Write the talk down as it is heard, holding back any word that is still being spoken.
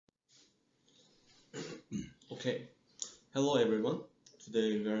Okay, hello everyone.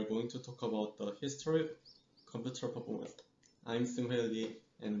 Today we are going to talk about the history of computer performance. I'm Seung-Hye Lee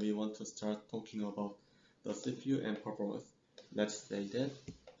and we want to start talking about the CPU and performance. Let's say that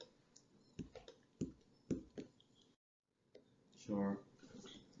you're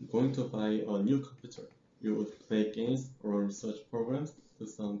going to buy a new computer. You would play games or research programs, do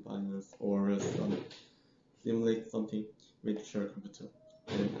some finance or simulate something with your computer.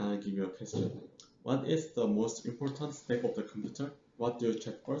 And I'll give you a question. What is the most important spec of the computer? What do you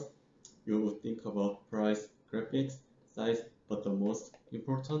check first? You would think about price, graphics, size, but the most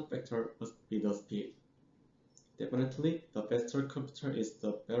important factor must be the speed. Definitely, the faster computer is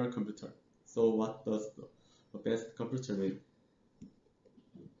the better computer. So what does the best computer mean?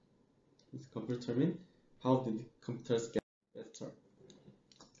 This computer mean? How did computers get faster?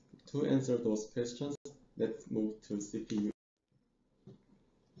 To answer those questions, let's move to CPU.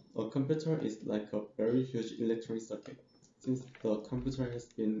 A computer is like a very huge electronic circuit. Since the computer has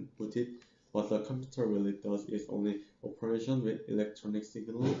been booted, what the computer really does is only operation with electronic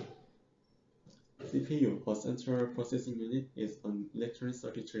signal. CPU, a central processing unit, is an electronic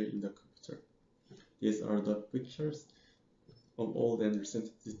circuitry in the computer. These are the pictures of old and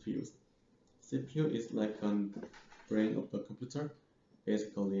recent CPUs. CPU is like a brain of the computer.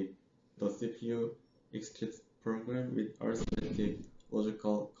 Basically, the CPU executes program with arithmetic,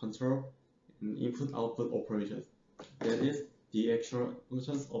 logical control, and input-output operations. That is, the actual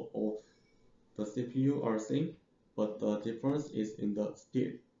functions of all the CPU are same, but the difference is in the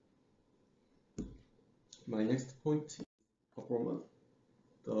speed. My next point is performance.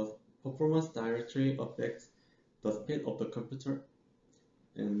 The performance directly affects the speed of the computer,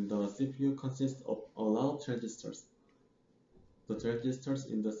 and the CPU consists of a lot of transistors. The transistors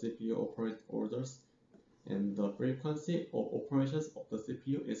in the CPU operate orders, and the frequency of operations of the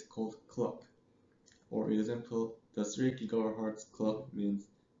CPU is called clock. For example, the 3 GHz clock means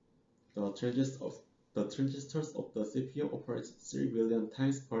the transistors of the CPU operate 3 billion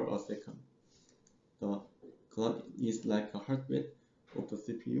times per second. The clock is like a heartbeat of the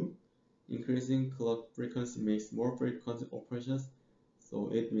CPU. Increasing clock frequency makes more frequent operations,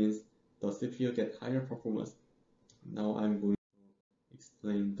 so it means the CPU gets higher performance. Now I'm going to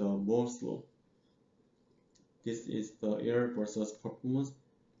explain the Moore's law. This is the error versus performance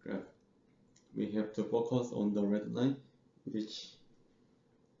graph. We have to focus on the red line, which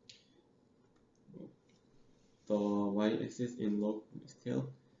the y-axis in log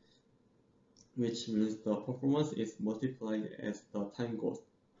scale, which means the performance is multiplied as the time goes.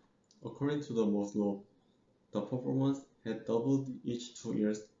 According to the Moore's law, the performance had doubled each 2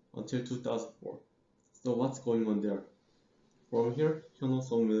 years until 2004. So what's going on there? From here,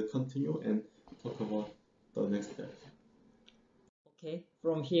 Hyun-Sung will continue and talk about the next step. Okay,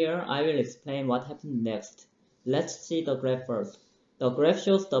 from here I will explain what happened next. Let's see the graph first. The graph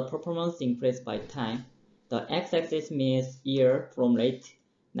shows the performance increase by time. The x-axis means year from late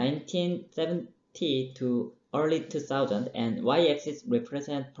 1970 to early 2000, and y-axis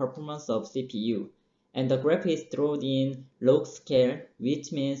represents performance of CPU. And the graph is drawn in log scale,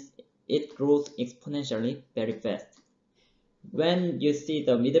 which means it grows exponentially very fast. When you see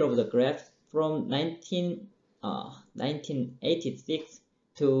the middle of the graph, from 1986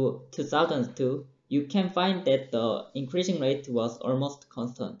 to 2002, you can find that the increasing rate was almost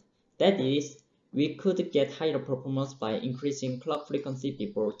constant. That is, we could get higher performance by increasing clock frequency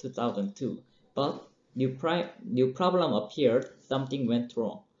before 2002. But new problem appeared, something went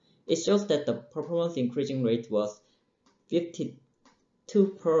wrong. It shows that the performance increasing rate was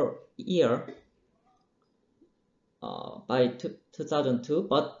 52 per year by 2002,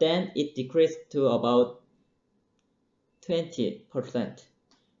 but then it decreased to about 20%.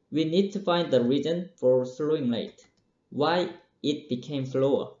 We need to find the reason for slowing rate. Why it became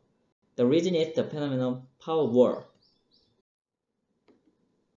slower? The reason is the phenomenon power war.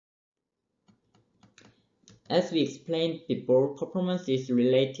 As we explained before, performance is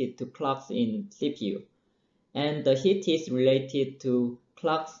related to clocks in CPU, and the heat is related to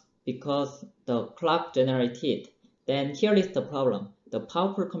clocks because the clock generates heat. Then here is the problem. The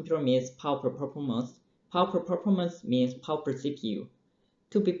power per computer means power per performance. Power per performance means power per CPU.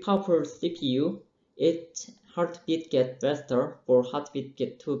 To be power per CPU, its heartbeat gets faster. For heartbeat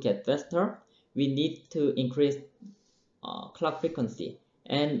to get faster, we need to increase clock frequency.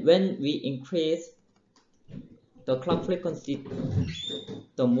 And when we increase the clock frequency,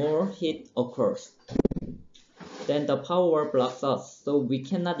 the more heat occurs. Then the power blocks us, so we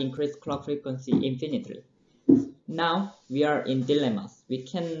cannot increase clock frequency infinitely. Now we are in dilemmas. We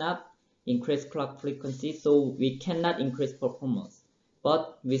cannot increase clock frequency, so we cannot increase performance.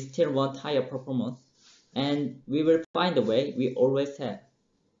 But we still want higher performance. and we will find a way we always have.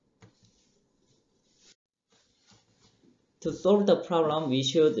 To solve the problem, we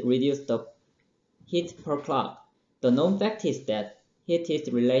should reduce the heat per clock. The known fact is that heat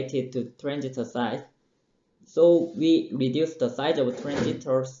is related to transistor size, so we reduce the size of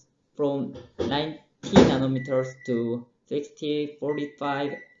transistors from 90 nanometers to 60,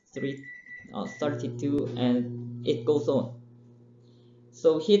 45, 32, and it goes on.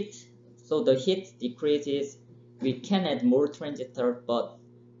 So the heat decreases, we can add more transistor, but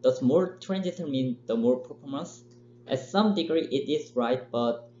does more transistor mean the more performance? At some degree it is right,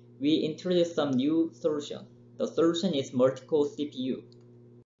 but we introduce some new solution. The solution is multi-core CPU.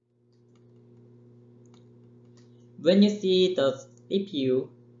 When you see the CPU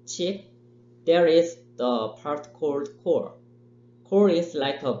chip, there is the part called core. Core is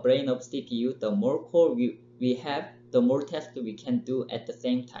like a brain of CPU. The more core we have, the more tasks we can do at the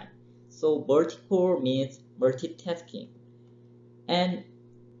same time. So multi-core means multitasking. And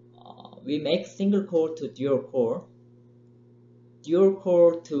we make single core to dual core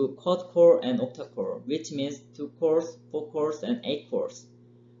to quad core and octa core, which means 2 cores, 4 cores, and 8 cores.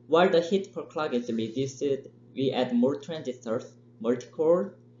 While the heat per clock is reduced, we add more transistors,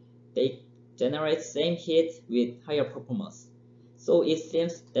 multi-core, they generate same heat with higher performance. So it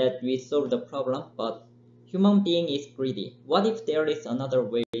seems that we solved the problem, but human being is greedy. What if there is another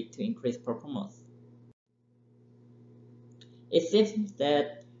way to increase performance? It seems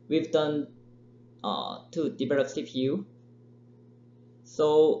that we've done to develop CPU.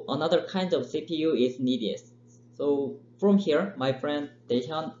 So another kind of CPU is needed. So from here, my friend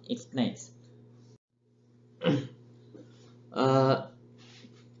Daehyun explains.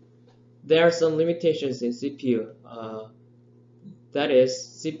 There are some limitations in CPU. That is,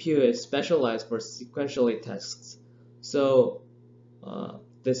 CPU is specialized for sequentially tasks. So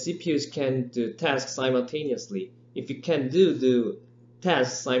the CPUs can do tasks simultaneously. If you can do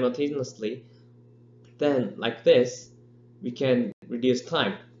tasks simultaneously, then like this, we can reduce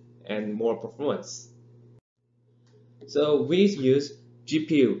time and more performance. So we use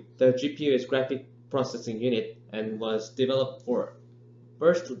GPU. The GPU is graphic processing unit and was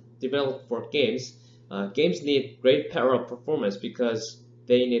first developed for games. Games need great parallel performance because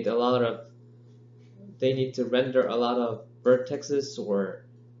they need to render a lot of vertexes or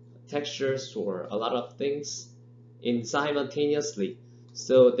textures or a lot of things in simultaneously.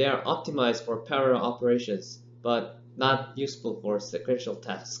 So they are optimized for parallel operations, but not useful for sequential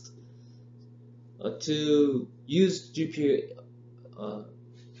tasks. To use GPU,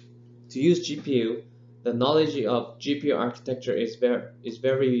 the knowledge of GPU architecture is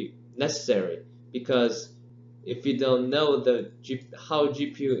very necessary, because if you don't know how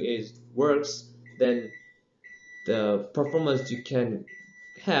GPU works, then the performance you can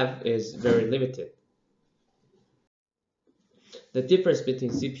have is very limited. The difference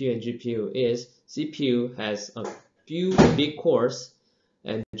between CPU and GPU is CPU has a few big cores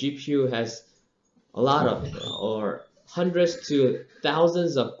and GPU has a lot of or hundreds to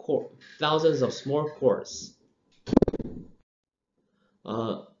thousands of small cores.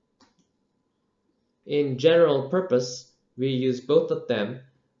 In general purpose, we use both of them,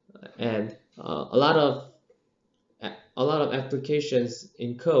 and a lot of applications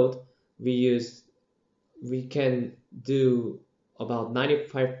in code we can do about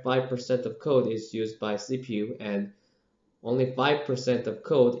 95% of code is used by CPU, and only 5% of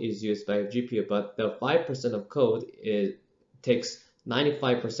code is used by GPU, but the 5% of code takes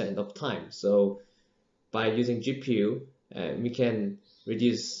 95% of time. So by using GPU, we can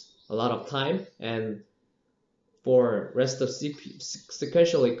reduce a lot of time, and for rest of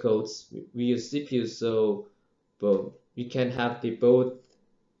sequentially codes, we use CPU, so we can have both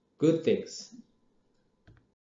good things.